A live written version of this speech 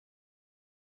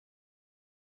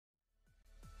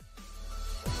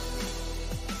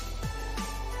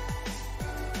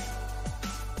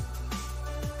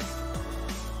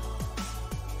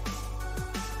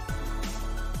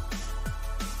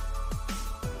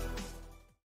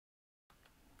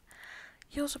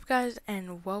Yo, what's up guys,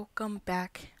 and welcome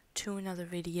back to another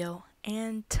video.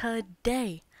 And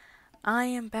today, I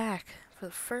am back for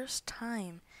the first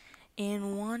time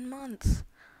in 1 month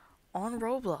on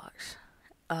Roblox.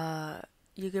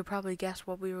 You could probably guess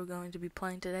what we were going to be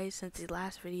playing today, since the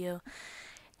last video,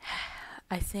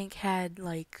 I think, had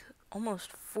like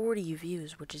almost 40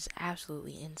 views, which is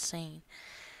absolutely insane.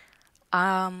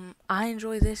 I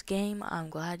enjoy this game. I'm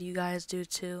glad you guys do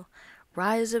too.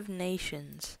 Rise of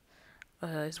Nations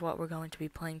is what we're going to be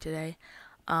playing today.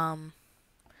 Um,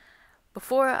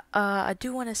 I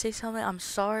do want to say something. I'm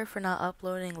sorry for not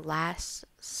uploading last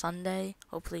Sunday.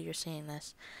 Hopefully you're seeing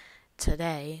this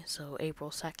today, so April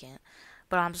 2nd.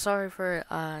 But I'm sorry for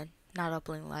not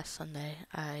uploading last Sunday.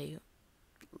 I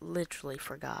literally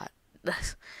forgot.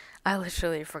 I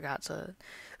literally forgot to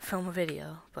film a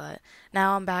video, but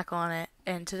now I'm back on it,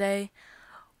 and today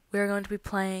we're going to be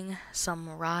playing some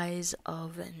Rise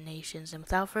of Nations. And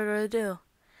without further ado,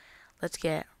 let's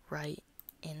get right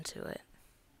into it.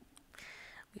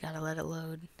 We gotta let it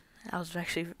load. That was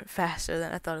actually faster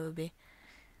than I thought it would be.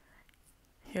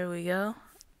 Here we go.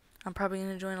 I'm probably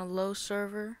gonna join a low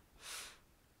server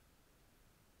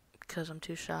because I'm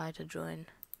too shy to join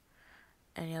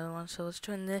any other one. So let's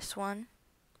join this one.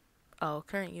 Oh,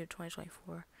 current year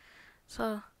 2024.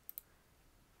 So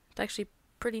it's actually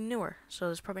pretty newer. So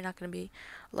there's probably not gonna be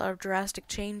a lot of drastic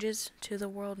changes to the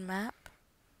world map.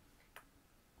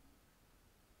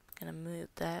 Gonna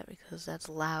mute that because that's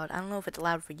loud. I don't know if it's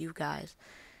loud for you guys,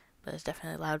 but it's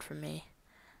definitely loud for me.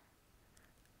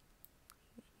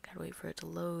 Gotta wait for it to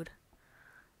load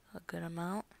a good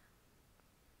amount.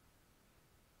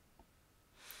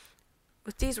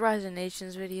 With these Rise of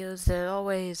Nations videos, they're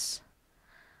always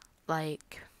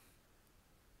like,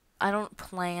 I don't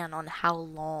plan on how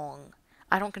long,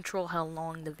 I don't control how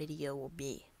long the video will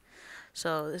be.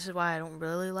 So this is why I don't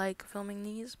really like filming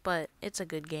these, but it's a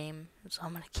good game, so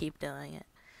I'm gonna keep doing it.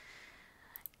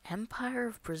 Empire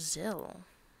of Brazil.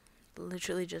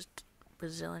 Literally just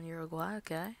Brazil and Uruguay,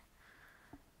 okay.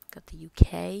 Got the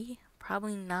UK.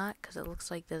 Probably not, because it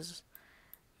looks like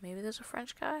maybe there's a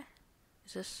French guy?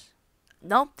 Is this?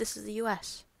 Nope, this is the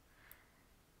US.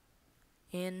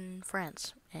 In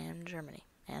France, and Germany,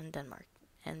 and Denmark,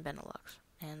 and Benelux,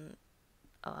 and,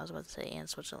 oh, I was about to say, and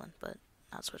Switzerland, but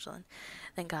not Switzerland.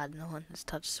 Thank God no one has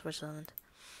touched Switzerland.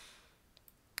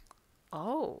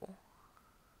 Oh.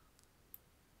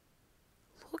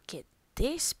 Look at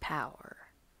this power.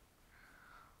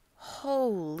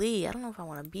 Holy, I don't know if I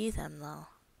want to be them, though.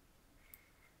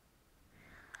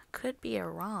 Could be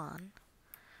Iran,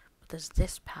 but there's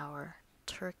this power.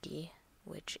 Turkey,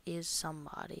 which is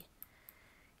somebody.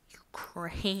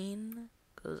 Ukraine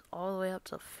goes all the way up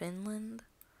to Finland.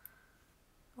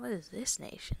 What is this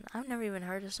nation? I've never even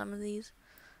heard of some of these,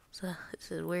 so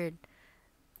this is weird.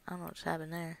 I don't know what's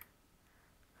happened there.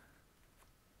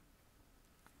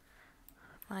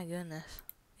 My goodness.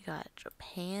 We got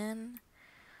Japan.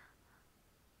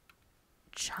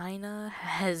 China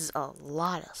has a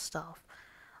lot of stuff.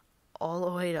 All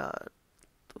the way to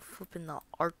flipping the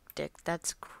Arctic.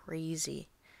 That's crazy.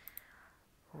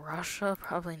 Russia,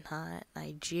 probably not.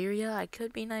 Nigeria, I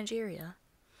could be Nigeria.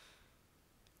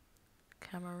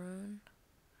 Cameroon.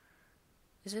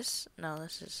 Is this? No,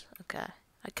 this is, okay.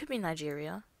 I could be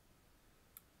Nigeria.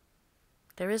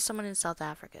 There is someone in South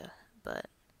Africa, but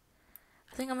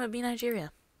I think I'm gonna be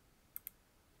Nigeria.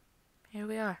 Here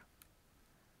we are.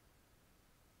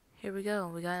 Here we go.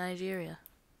 We got Nigeria.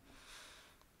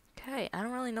 Okay, I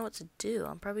don't really know what to do.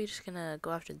 I'm probably just gonna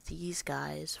go after these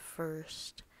guys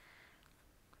first.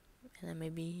 And then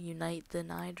maybe unite the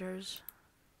Nigers.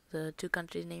 The two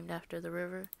countries named after the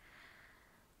river.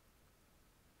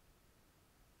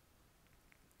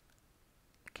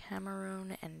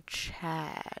 Cameroon and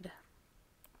Chad.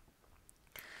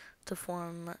 To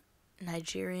form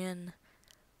Nigerian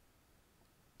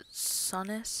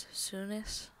Sunis.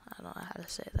 I don't know how to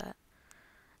say that.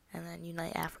 And then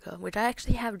unite Africa, which I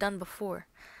actually have done before.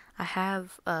 I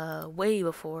have, way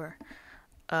before,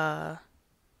 like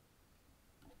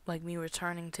me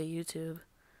returning to YouTube.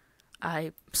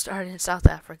 I started in South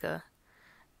Africa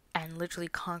and literally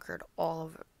conquered all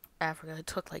of Africa. It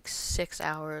took like 6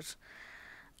 hours.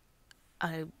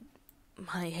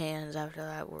 My hands after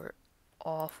that were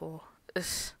awful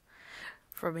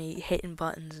for me hitting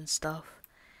buttons and stuff.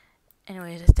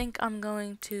 Anyways, I think I'm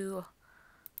going to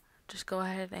just go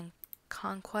ahead and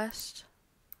conquest.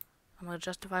 I'm going to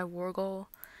justify war goal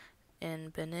in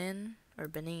Benin, my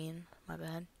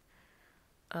bad.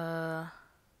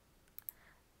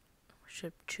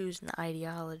 Should choose an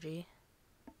ideology.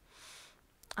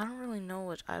 I don't really know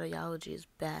which ideology is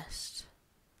best.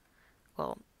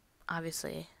 Well,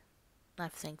 obviously, I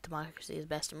think democracy is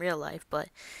best in real life, but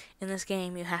in this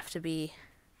game you have to be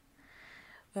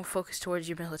more focused towards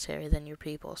your military than your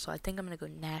people. So I think I'm going to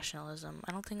go nationalism.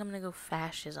 I don't think I'm going to go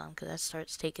fascism, because that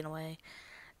starts taking away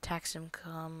tax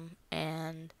income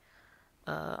and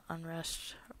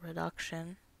unrest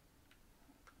reduction.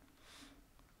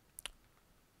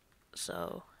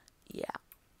 So, yeah.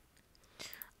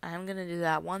 I'm going to do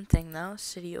that one thing, though.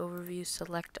 City overview,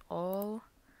 select all.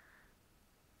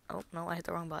 Oh, no, I hit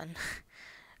the wrong button.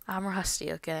 I'm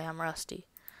rusty, okay, I'm rusty.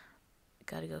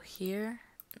 Gotta go here.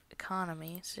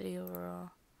 Economy, city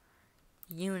overall.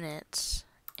 Units,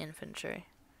 infantry.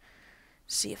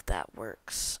 See if that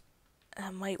works.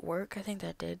 That might work. I think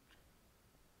that did.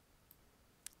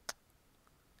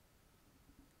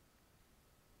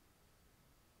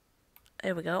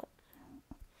 There we go.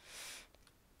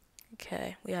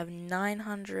 Okay, we have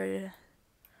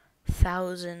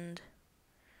 900,000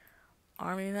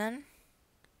 army men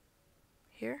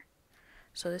here.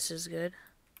 So this is good.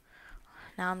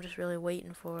 Now I'm just really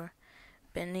waiting for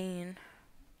Benin.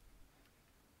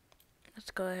 Let's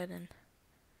go ahead and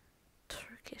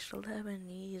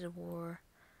Turkish-Lebanese war.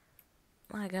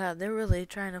 My god, they're really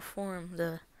trying to form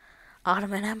the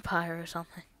Ottoman Empire or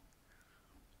something.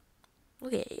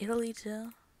 Look at Italy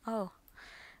too. Oh,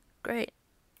 great.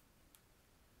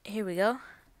 Here we go.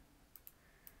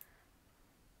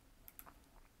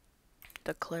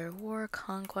 Declare war,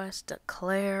 conquest,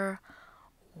 declare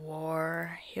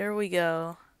war. Here we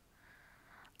go.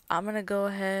 I'm gonna go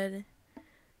ahead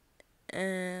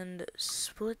and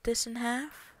split this in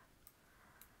half.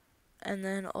 And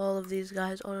then all of these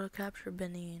guys auto capture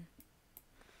Benin.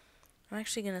 I'm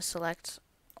actually gonna select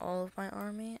all of my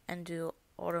army and do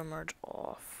auto merge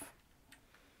off.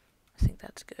 I think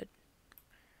that's good.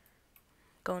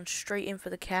 Going straight in for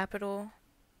the capital.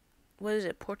 What is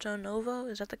it? Porto Novo?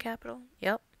 Is that the capital?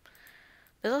 Yep.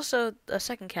 There's also a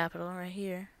second capital right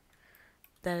here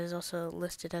that is also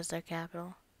listed as their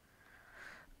capital.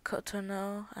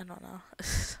 Cotonou? I don't know.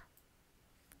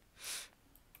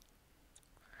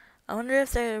 I wonder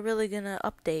if they're really gonna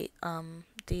update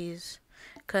these,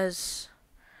 because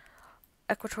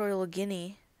Equatorial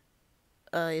Guinea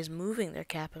is moving their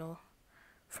capital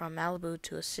from Malibu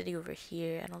to a city over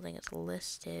here. I don't think it's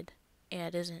listed. Yeah,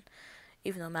 it isn't.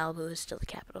 Even though Malibu is still the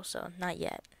capital, so not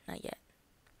yet. Not yet.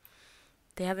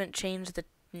 They haven't changed the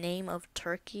name of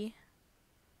Turkey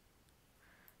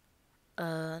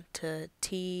to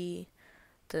T,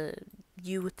 the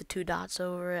U with the two dots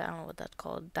over it. I don't know what that's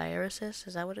called. Diaresis?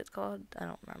 Is that what it's called? I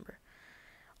don't remember.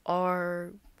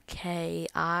 RKIYE?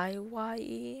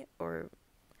 Or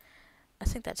I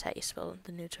think that's how you spell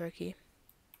the new Turkey.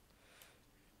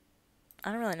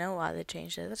 I don't really know why they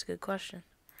changed it. That's a good question.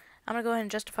 I'm gonna go ahead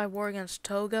and justify war against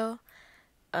Togo.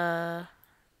 To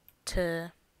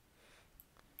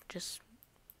just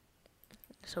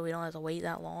so we don't have to wait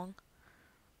that long.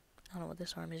 I don't know what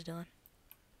this army's doing.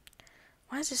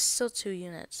 Why is this still 2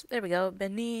 units? There we go.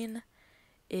 Benin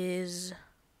is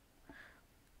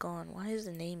gone. Why is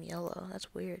the name yellow?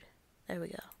 That's weird. There we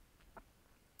go.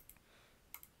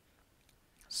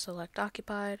 Select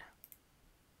occupied.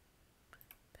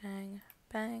 Bang,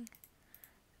 bang.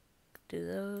 Do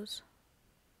those.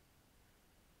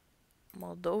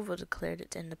 Moldova declared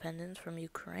its independence from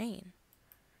Ukraine.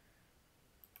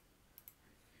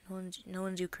 No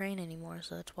one's Ukraine anymore,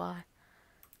 so that's why.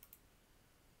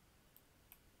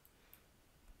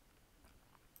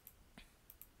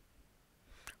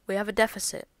 We have a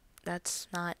deficit. That's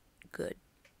not good.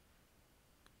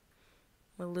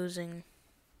 We're losing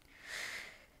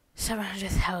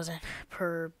 700,000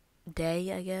 per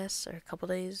day, I guess, or a couple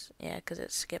days. Yeah, because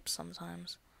it skips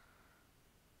sometimes.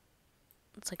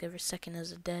 It's like every second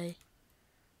is a day.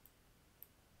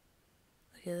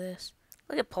 Look at this.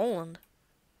 Look at Poland.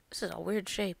 This is a weird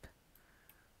shape.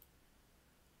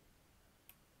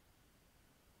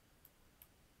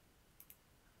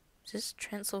 Is this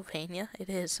Transylvania? It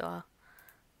is, so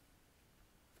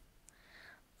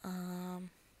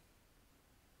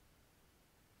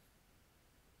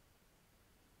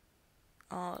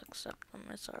I'll accept them,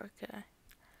 it's okay.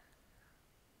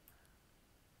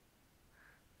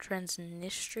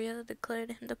 Transnistria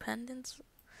declared independence?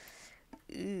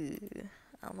 Ew.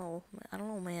 I don't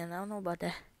know, man. I don't know about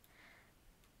that.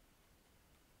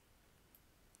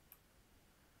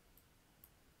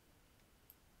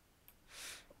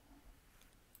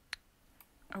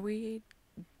 Are we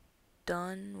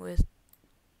done with...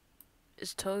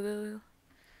 Is Togo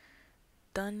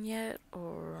done yet,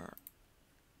 or...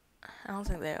 I don't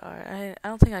think they are. I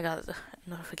don't think I got the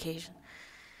notification.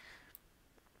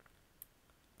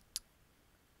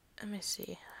 Let me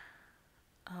see.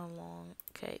 How long?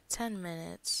 Okay, 10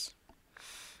 minutes.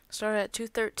 Start at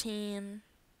 2:13.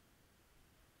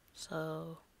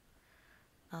 So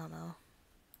I don't know.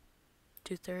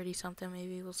 2:30 something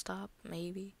maybe we'll stop.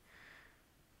 Maybe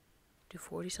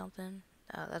 2:40 something.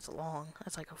 That's long.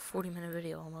 That's like a 40-minute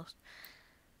video almost.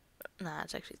 Nah,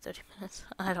 it's actually 30 minutes.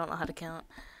 I don't know how to count.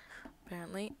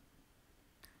 Apparently.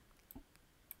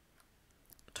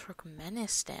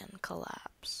 Turkmenistan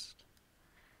collapsed.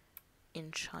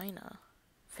 In China.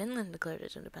 Finland declared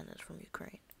its independence from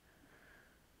Ukraine.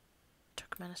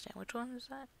 Turkmenistan. Which one is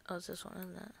that? Oh, it's this one,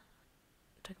 isn't it?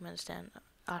 Turkmenistan.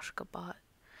 Ashgabat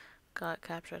got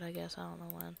captured, I guess. I don't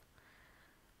know when.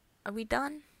 Are we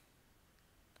done?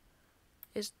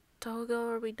 Is Togo,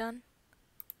 are we done?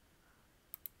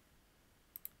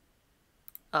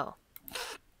 Oh.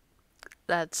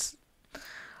 That's...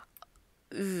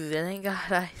 thank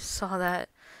God I saw that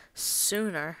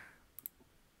sooner.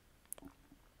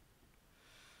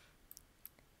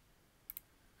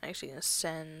 I'm actually gonna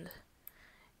send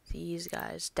these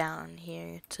guys down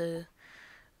here to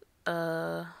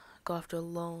go after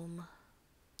Loam.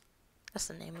 That's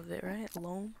the name of it, right?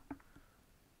 Loam?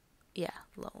 Yeah,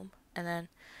 Loam. And then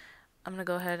I'm gonna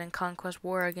go ahead and conquest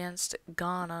war against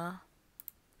Ghana.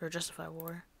 Or justify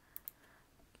war.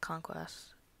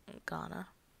 Conquest Ghana.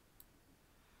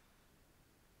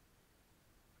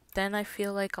 Then I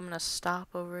feel like I'm gonna stop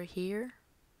over here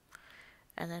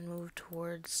and then move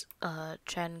towards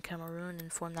Chad and Cameroon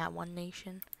and form that one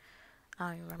nation. I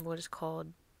don't even remember what it's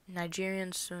called.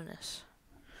 Nigerian Sunis.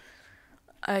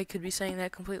 I could be saying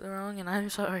that completely wrong, and I'm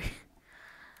sorry.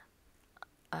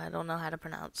 I don't know how to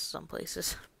pronounce some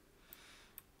places.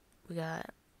 We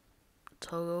got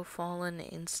Togo fallen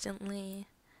instantly.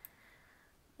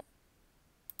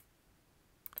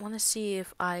 I want to see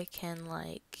if I can,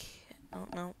 like, I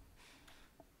don't know.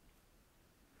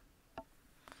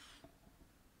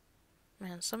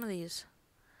 Man, some of these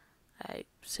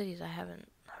cities I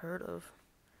haven't heard of,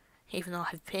 even though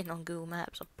I've been on Google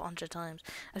Maps a bunch of times.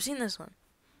 I've seen this one,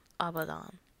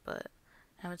 Abadan, but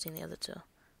I haven't seen the other two.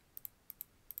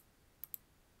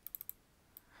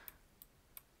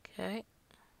 Okay.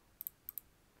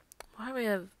 Why do we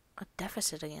have a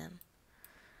deficit again?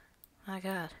 My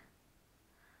God.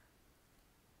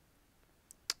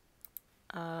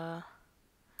 I'm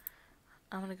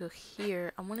gonna go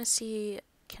here. I want to see,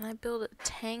 can I build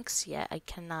tanks yet? I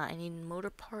cannot. I need motor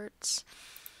parts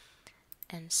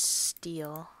and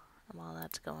steel while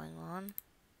that's going on.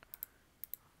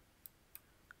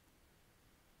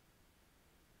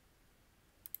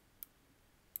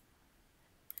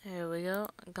 There we go.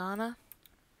 Ghana.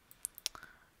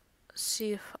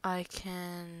 See if I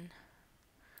can.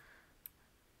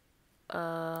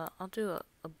 I'll do a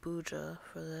Abuja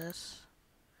for this.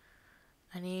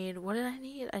 I need, what did I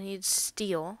need? I need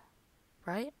steel,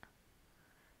 right?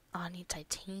 Oh, I need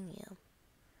titanium.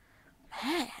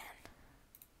 Man.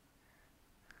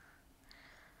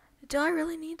 Do I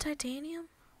really need titanium?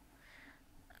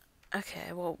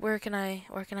 Okay, well, where can I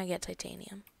get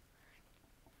titanium?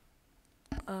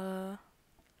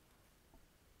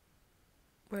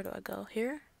 Where do I go?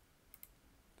 Here?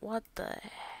 What the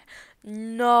heck?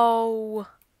 No!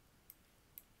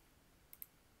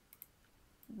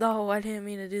 No, I didn't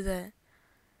mean to do that.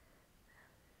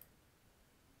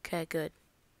 Okay, good.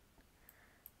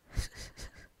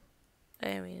 I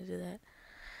didn't mean to do that.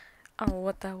 I don't know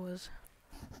what that was.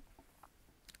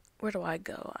 Where do I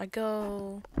go? I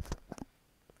go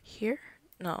here?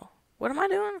 No. What am I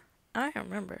doing? I don't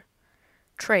remember.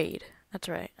 Trade. That's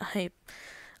right.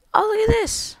 Oh, look at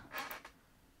this.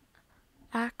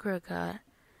 Accra got.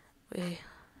 We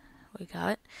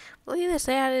got. Look at this.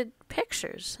 They added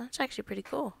pictures. That's actually pretty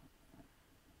cool.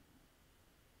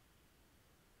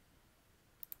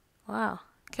 Wow.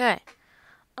 Okay.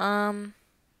 Okay,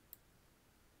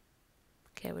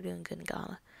 we're doing good in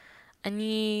Ghana. I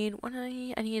need, what do I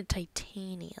need? I need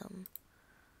titanium.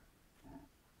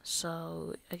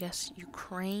 So, I guess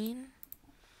Ukraine.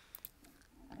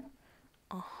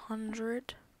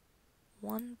 100.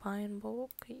 One buy in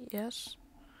bulk, yes.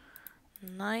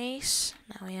 Nice.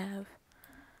 Now we have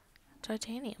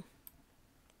titanium.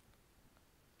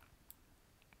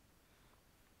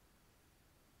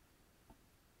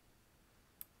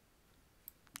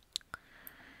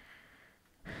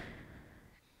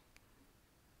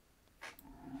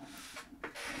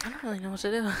 I don't really know what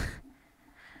to do. I'm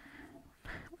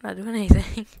not doing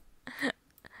anything.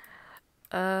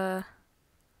 I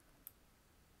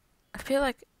feel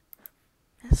like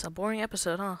it's a boring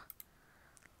episode, huh?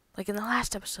 Like in the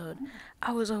last episode,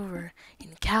 I was over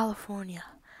in California.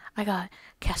 I got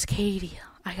Cascadia.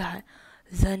 I got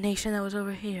the nation that was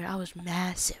over here. I was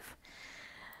massive.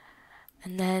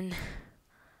 And then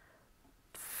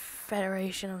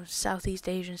Federation of Southeast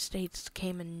Asian States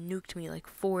came and nuked me like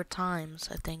 4 times,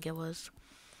 I think it was.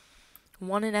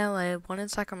 One in LA, one in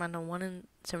Sacramento, one in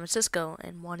San Francisco,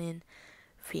 and one in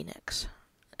Phoenix.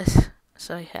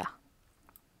 So yeah.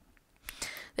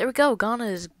 There we go, Ghana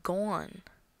is gone.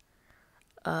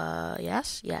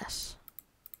 Yes? Yes.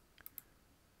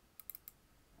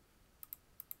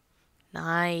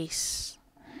 Nice.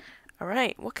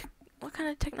 Alright, what kind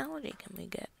of technology can we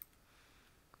get?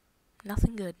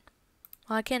 Nothing good.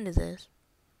 Well, I can do this.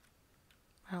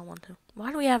 I don't want to.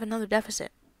 Why do we have another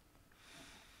deficit?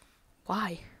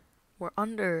 Why? We're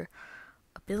under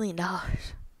 $1 billion.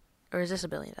 Or is this $1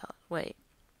 billion? Wait.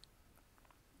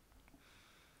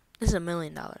 This is $1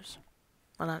 million.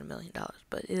 Well, not $1 million,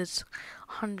 but it's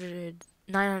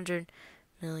 $900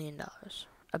 million.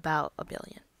 About $1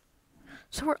 billion.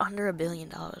 So we're under $1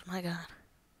 billion. My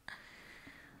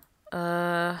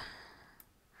God.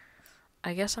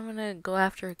 I guess I'm gonna go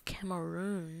after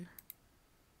Cameroon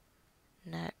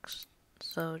next.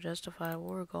 So justify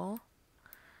war goal.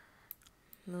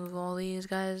 Move all these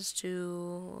guys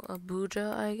to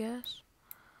Abuja, I guess.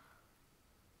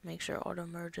 Make sure auto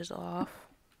merge is off.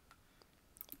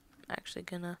 Actually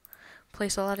gonna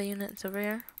place a lot of units over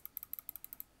here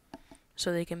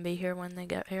so they can be here when they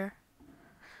get here.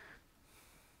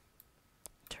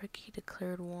 Turkey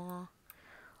declared war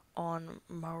on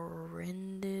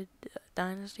Maurindid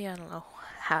Dynasty. I don't know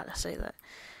how to say that.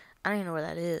 I don't even know where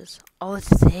that is. Oh, it's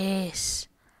this.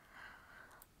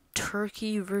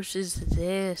 Turkey versus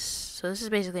this. So this is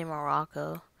basically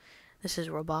Morocco. This is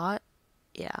Rabat.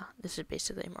 Yeah, this is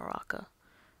basically Morocco.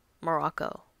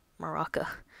 Morocco.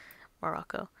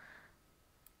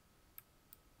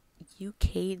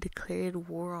 UK declared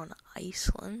war on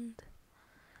Iceland.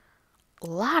 A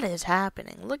lot is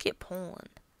happening. Look at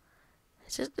Poland.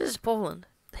 This is Poland.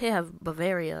 They have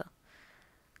Bavaria.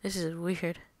 This is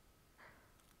weird.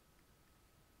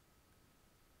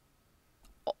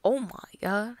 Oh my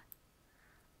God.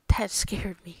 That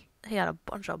scared me. They got a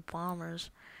bunch of bombers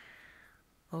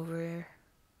over here.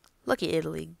 Look at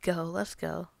Italy. Go. Let's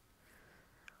go.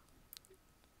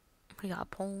 We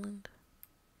got Poland.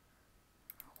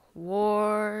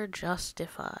 War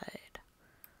justified.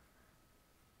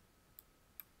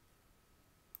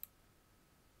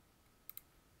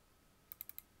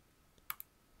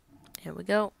 Here we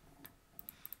go.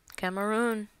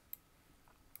 Cameroon.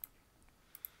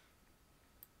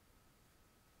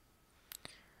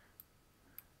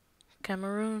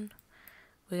 Cameroon.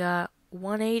 We got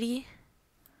 180.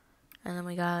 And then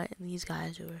we got these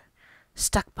guys who are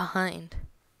stuck behind.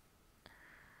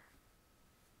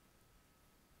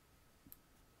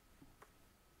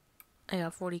 I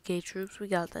got 40k troops. We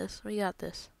got this. We got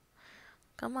this.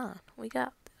 Come on. We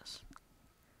got this.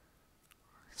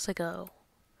 It's like a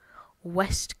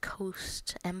West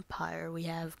Coast empire we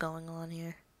have going on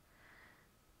here.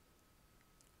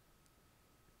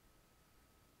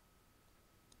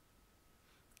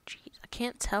 Jeez, I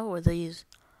can't tell where these...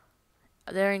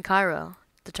 They're in Cairo.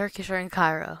 The Turkish are in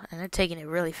Cairo, and they're taking it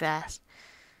really fast.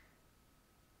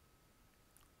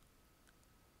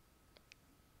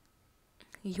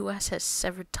 U.S. has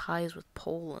severed ties with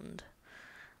Poland.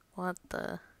 What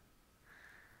the...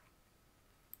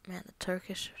 Man, the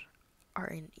Turkish are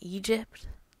in Egypt.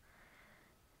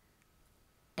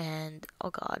 And, oh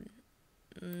God.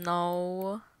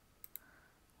 No.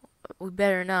 We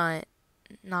better not.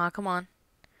 Nah, come on.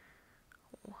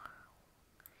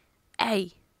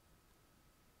 Hey!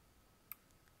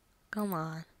 Come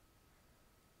on.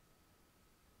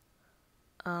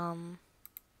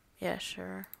 Yeah,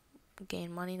 sure.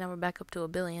 Gain money, now we're back up to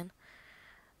 $1 billion.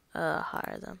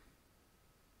 Hire them.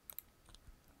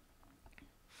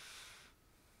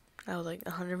 That was like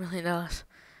 $100 million.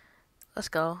 Let's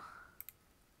go.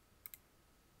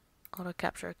 Auto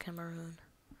capture Cameroon.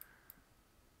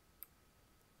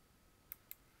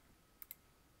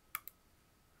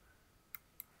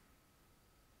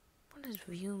 What is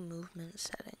view movement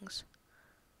settings?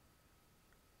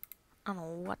 I don't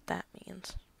know what that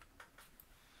means.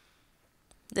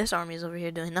 This army is over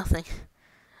here doing nothing.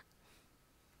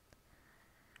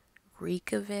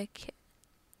 Reykjavik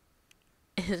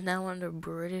is now under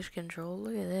British control.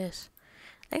 Look at this.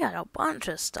 They got a bunch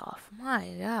of stuff.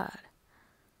 My God.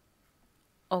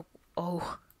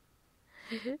 Oh.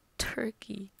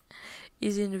 Turkey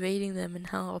is invading them, and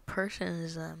how a person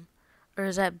is them. Or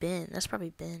is that bin? That's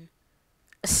probably bin.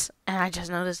 And I just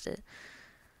noticed it.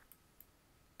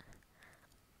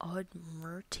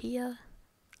 Udmurtia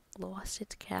lost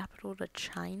its capital to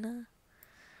China?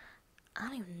 I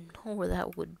don't even know where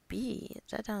that would be.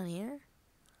 Is that down here?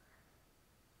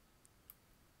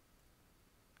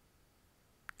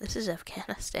 This is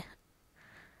Afghanistan.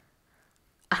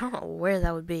 I don't know where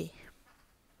that would be.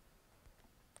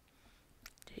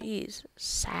 Jeez,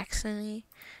 Saxony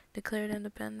declared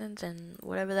independence, and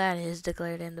whatever that is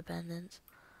declared independence.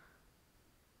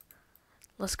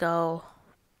 Let's go.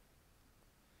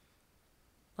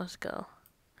 Let's go.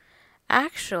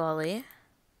 Actually,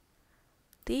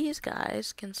 these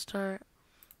guys can start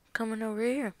coming over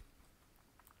here.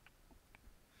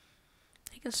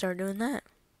 They can start doing that.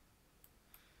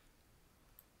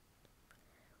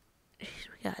 Jeez,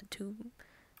 we got 2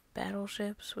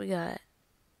 battleships. We got...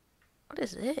 What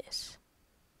is this?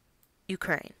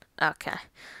 Ukraine. Okay.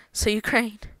 So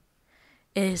Ukraine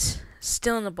is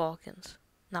still in the Balkans.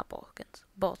 Not Balkans.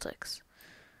 Baltics.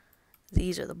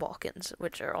 These are the Balkans,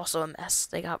 which are also a mess.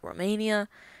 They got Romania,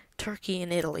 Turkey,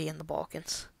 and Italy in the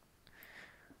Balkans.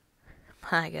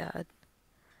 My God.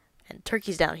 And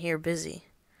Turkey's down here busy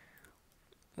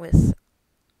with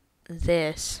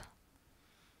this.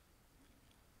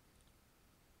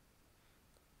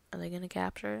 Are they going to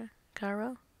capture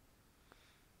Cairo?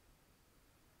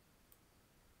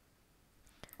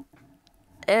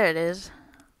 There it is.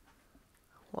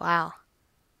 Wow.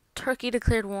 Turkey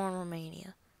declared war on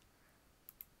Romania.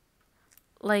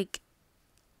 Like,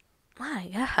 my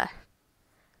God.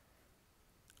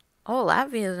 Oh,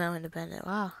 Latvia is now independent.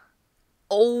 Wow.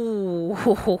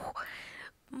 Oh,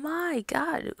 my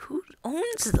God. Who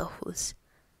owns those?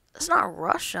 That's not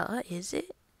Russia, is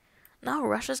it? No,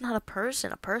 Russia's not a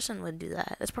person. A person would do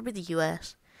that. That's probably the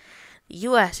U.S. The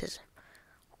U.S. is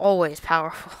always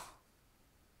powerful.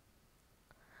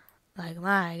 Like,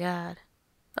 my God.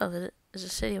 Oh, there's a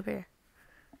city up here.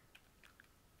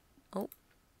 Oh.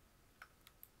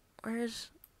 Where's...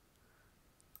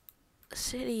 The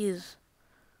city is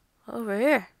over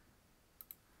here.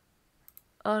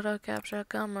 Auto capture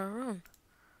Cameroon.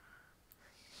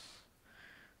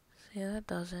 See, that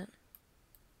does it.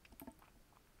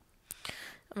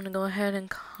 I'm gonna go ahead and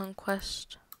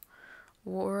conquest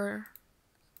war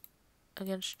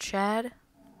against Chad.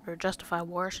 Or justify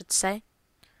war, I should say.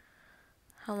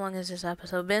 How long has this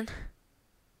episode been?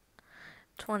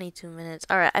 22 minutes.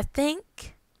 Alright, I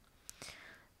think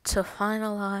to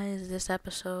finalize this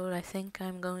episode, I think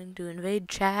I'm going to invade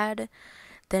Chad,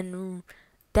 then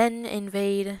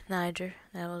invade Niger.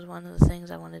 That was one of the things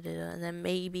I wanted to do. And then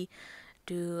maybe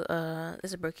do,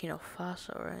 this is Burkina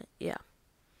Faso, right? Yeah.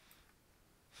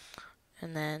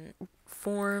 And then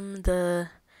form the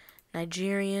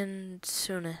Nigerian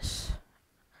Tunis.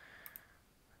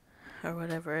 Or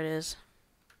whatever it is.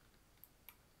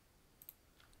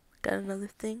 Got another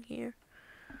thing here.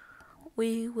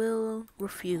 We will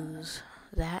refuse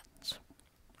that.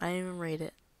 I didn't even read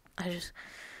it. I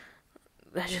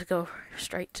just go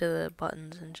straight to the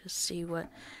buttons and just see what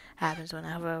happens when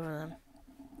I hover over them.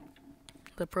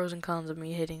 The pros and cons of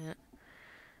me hitting it.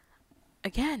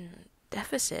 Again,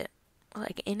 deficit.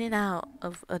 Like in and out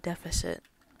of a deficit.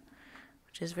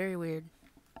 Which is very weird.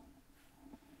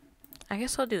 I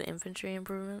guess I'll do infantry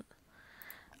improvement.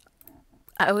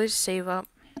 I always save up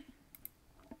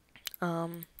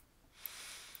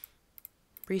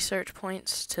research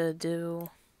points to do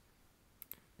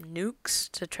nukes,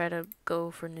 to try to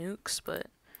go for nukes, but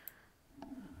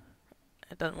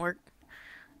it doesn't work.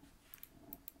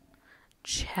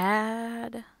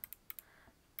 Chad.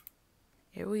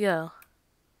 Here we go.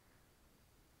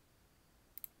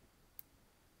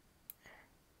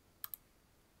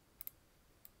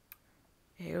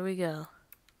 Here we go.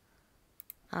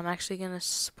 I'm actually going to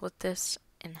split this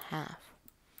in half.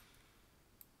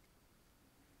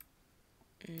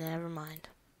 Never mind.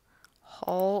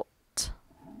 Halt.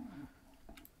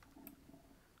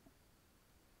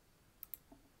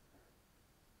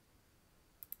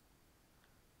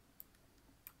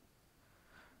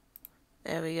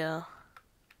 There we go.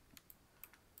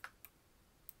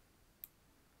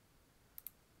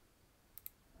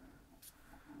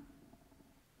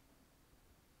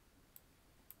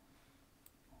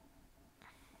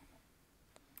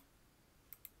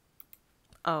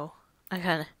 Oh, I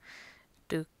gotta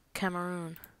do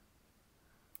Cameroon.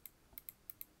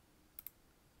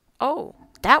 Oh,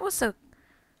 that was a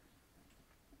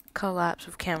collapse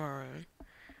of Cameroon.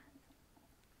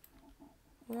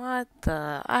 What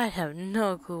the? I have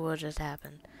no clue what just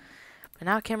happened. But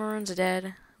now Cameroon's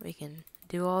dead. We can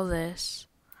do all this.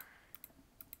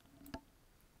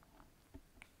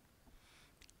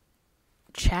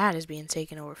 Chad is being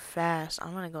taken over fast.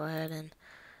 I'm gonna go ahead and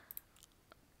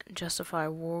justify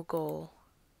war goal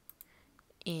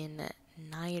in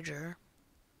Niger.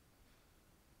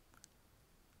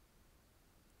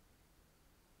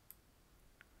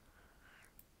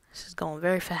 This is going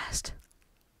very fast.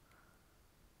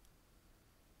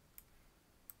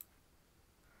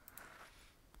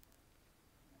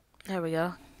 There we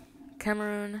go.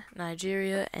 Cameroon,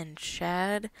 Nigeria, and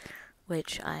Chad,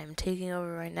 which I'm taking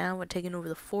over right now. We're taking over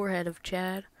the forehead of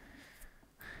Chad.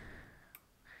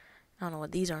 I don't know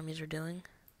what these armies are doing.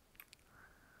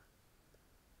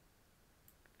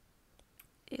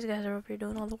 These guys are up here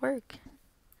doing all the work.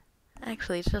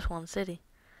 Actually, it's just one city.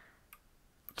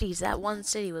 Jeez, that one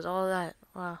city was all that.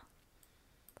 Wow.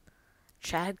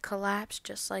 Chad collapsed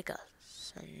just like a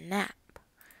snap.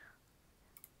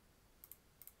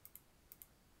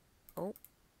 Oh,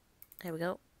 there we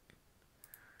go.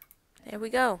 There we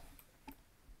go.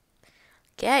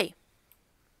 Okay.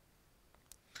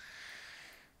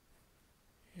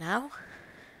 Now,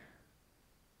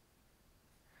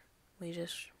 we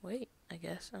just wait, I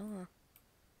guess. I don't know.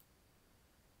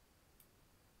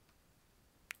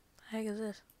 The heck is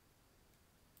this?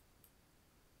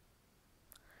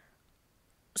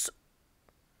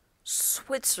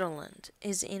 Switzerland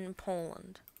is in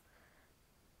Poland.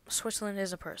 Switzerland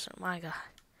is a person. My God.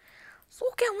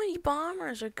 Look how many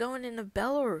bombers are going into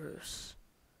Belarus.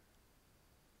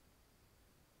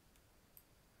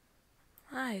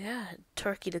 My God.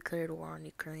 Turkey declared war on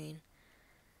Ukraine.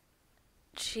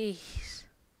 Jeez.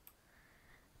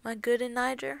 Am I good in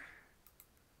Niger?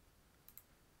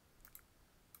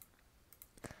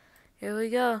 Here we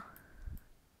go.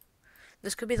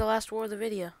 This could be the last war of the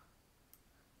video.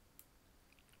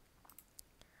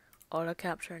 Auto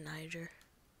capture Niger.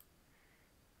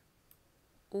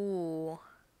 Ooh.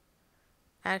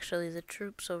 Actually, the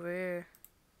troops over here.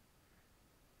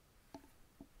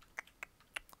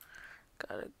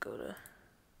 Gotta go to...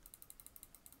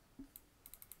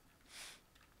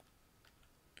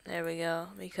 There we go.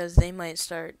 Because they might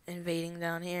start invading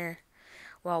down here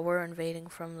while we're invading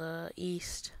from the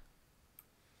east.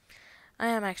 I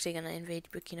am actually gonna invade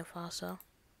Burkina Faso.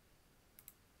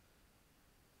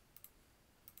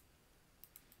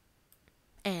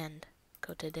 And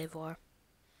Cote d'Ivoire.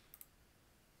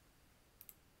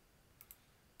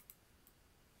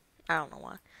 I don't know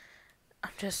why.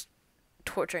 I'm just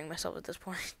torturing myself at this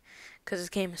point. Because this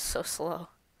game is so slow.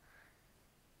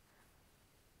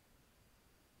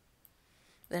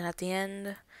 Then at the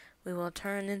end, we will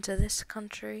turn into this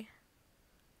country.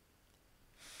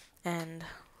 And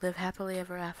live happily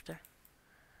ever after.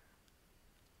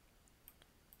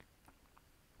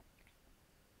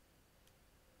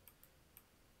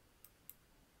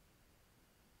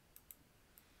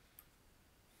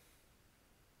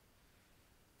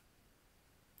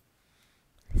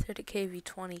 $30K v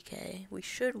 $20K. We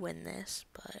should win this,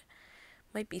 but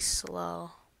might be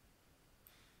slow.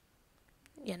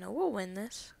 Yeah, no, we'll win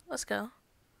this. Let's go.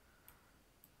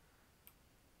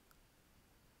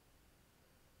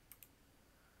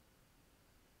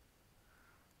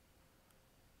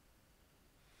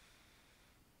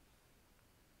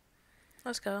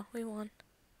 Let's go. We won.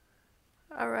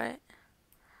 Alright.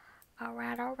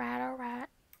 Alright.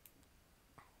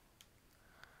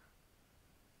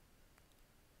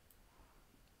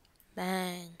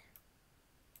 Bang.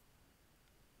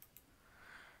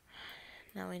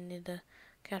 Now we need to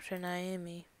capture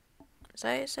Miami. Is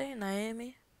that how you say it?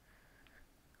 Miami?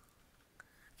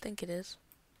 I think it is.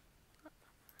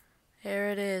 There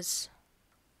it is.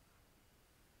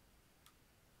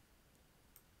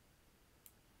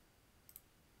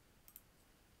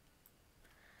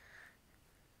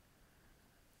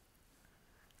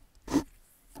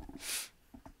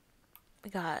 We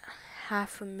got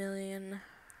 500,000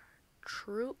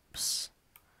 troops.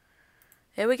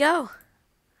 Here we go.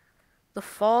 The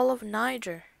fall of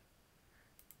Niger.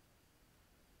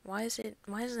 Why is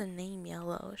the name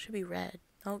yellow? It should be red.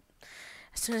 Oh,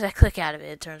 as soon as I click out of it,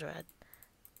 it turns red.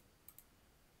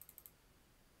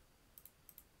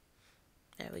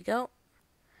 There we go.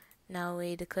 Now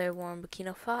we declare war on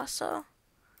Burkina Faso.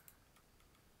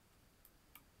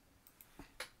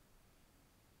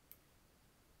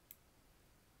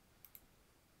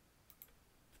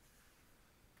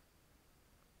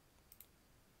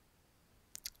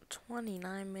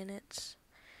 $29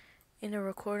 into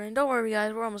recording. Don't worry,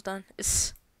 guys. We're almost done.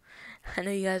 I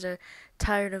know you guys are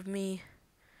tired of me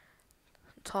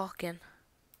talking.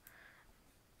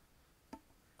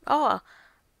 Oh,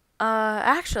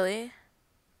 actually,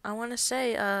 I want to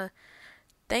say,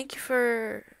 thank you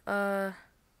for,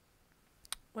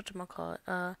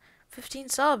 whatchamacallit, 15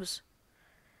 subs.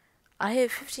 I hit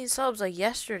 15 subs, like,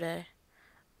 yesterday.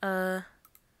 Yeah.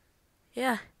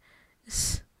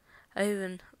 I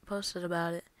even posted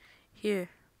about it here.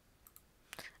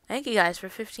 Thank you guys for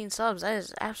 15 subs. That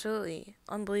is absolutely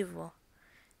unbelievable.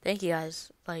 Thank you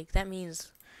guys. Like, that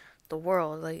means the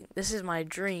world. Like, this is my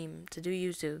dream to do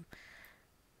YouTube.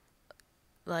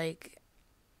 Like,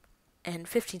 and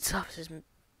 15 subs is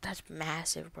That's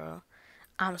massive, bro.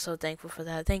 I'm so thankful for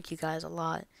that. Thank you guys a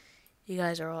lot. You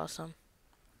guys are awesome.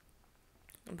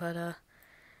 But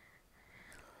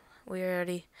we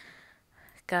already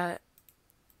got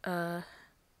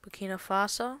Burkina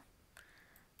Faso.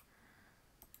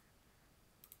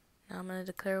 Now I'm gonna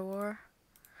declare war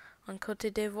on Cote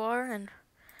d'Ivoire and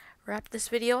wrap this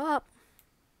video up.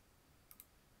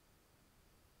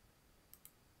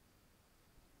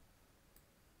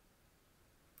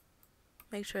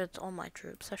 Make sure it's all my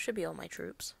troops. That should be all my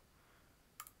troops.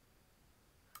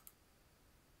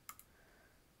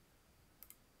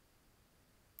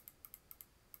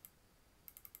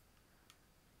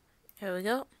 Here we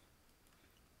go.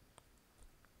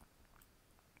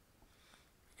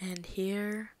 And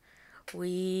here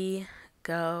we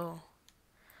go.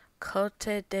 Cote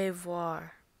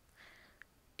d'Ivoire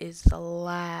is the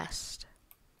last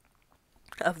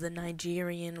of the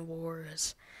Nigerian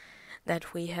wars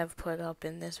that we have put up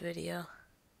in this video.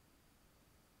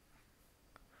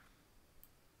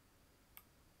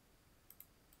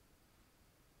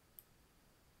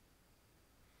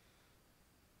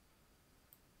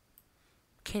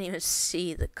 Can't even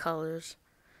see the colors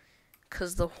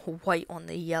because the white on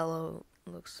the yellow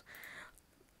looks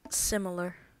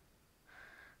similar.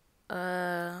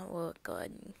 We'll go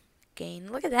ahead and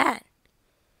gain. Look at that.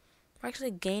 We're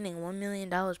actually gaining $1 million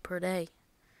per day.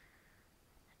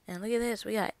 And look at this.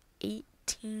 We got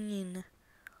 18.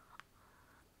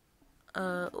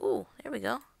 Ooh, there we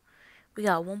go. We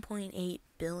got $1.8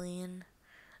 billion.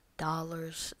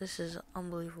 This is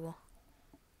unbelievable.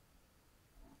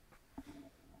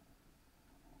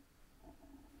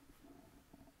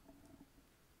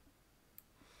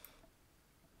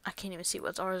 I can't even see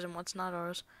what's ours and what's not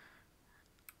ours.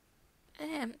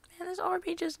 Man, this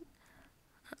RP just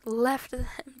left them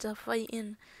to fight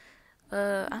in,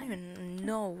 I don't even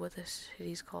know what this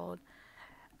city's called.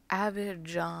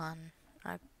 Abidjan.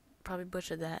 I probably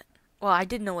butchered that. Well, I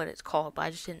did know what it's called, but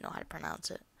I just didn't know how to pronounce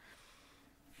it.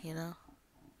 You know?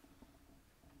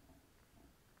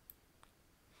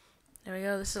 There we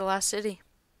go. This is the last city.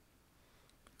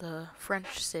 The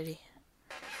French city.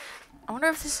 I wonder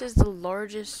if this is the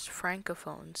largest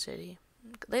francophone city.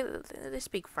 They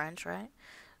speak French, right?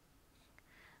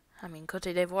 I mean, Cote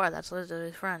d'Ivoire, that's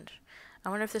literally French. I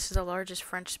wonder if this is the largest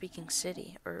French-speaking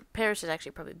city. Or Paris is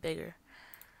actually probably bigger.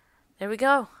 There we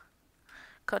go.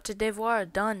 Cote d'Ivoire,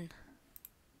 done.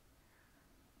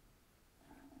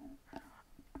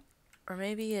 Or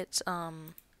maybe it's,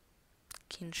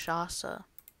 Kinshasa.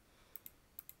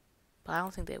 But I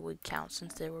don't think they would count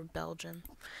since they were Belgian.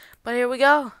 But here we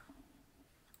go.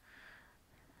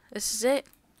 This is it.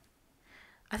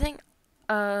 I think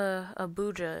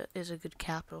Abuja is a good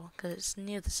capital because it's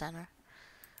near the center.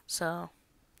 So,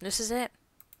 this is it.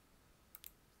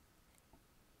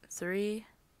 3,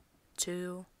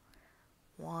 2,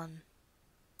 1.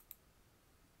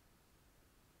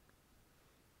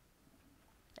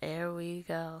 There we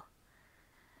go.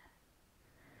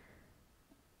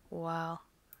 Wow.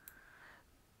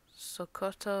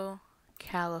 Sokoto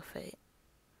Caliphate.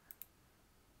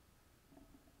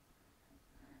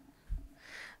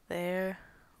 There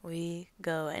we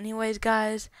go. Anyways,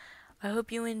 guys, I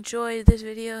hope you enjoyed this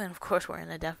video. And of course, we're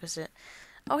in a deficit.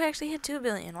 Oh, we actually hit 2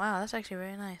 billion. Wow, that's actually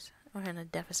very nice. We're in a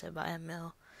deficit by a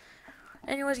mil.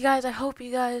 Anyways, guys, I hope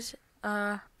you guys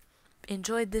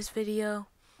enjoyed this video.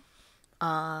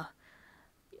 Sorry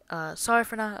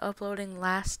for not uploading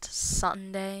last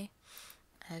Sunday.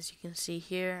 As you can see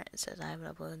here, it says I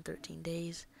haven't uploaded in 13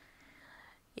 days.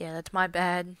 Yeah, that's my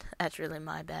bad. That's really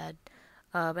my bad.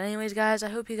 But anyways, guys, I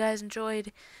hope you guys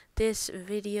enjoyed this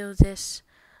video, this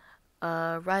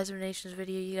Rise of Nations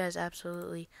video. You guys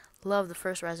absolutely love the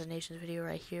first Rise of Nations video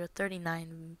right here.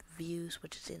 39 views,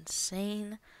 which is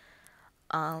insane.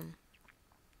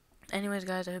 Anyways,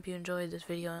 guys, I hope you enjoyed this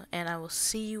video, and I will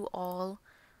see you all.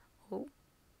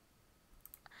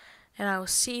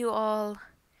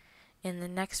 In the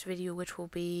next video, which will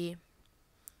be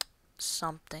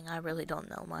something. I really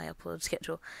don't know my upload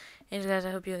schedule. Anyways, guys,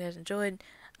 I hope you guys enjoyed.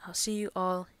 I'll see you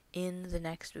all in the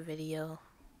next video,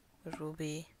 which will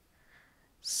be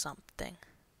something.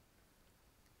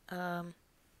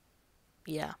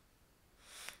 Yeah.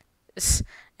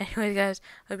 Anyways, guys,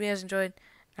 hope you guys enjoyed.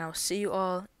 And I'll see you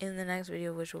all in the next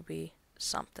video, which will be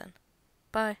something.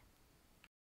 Bye.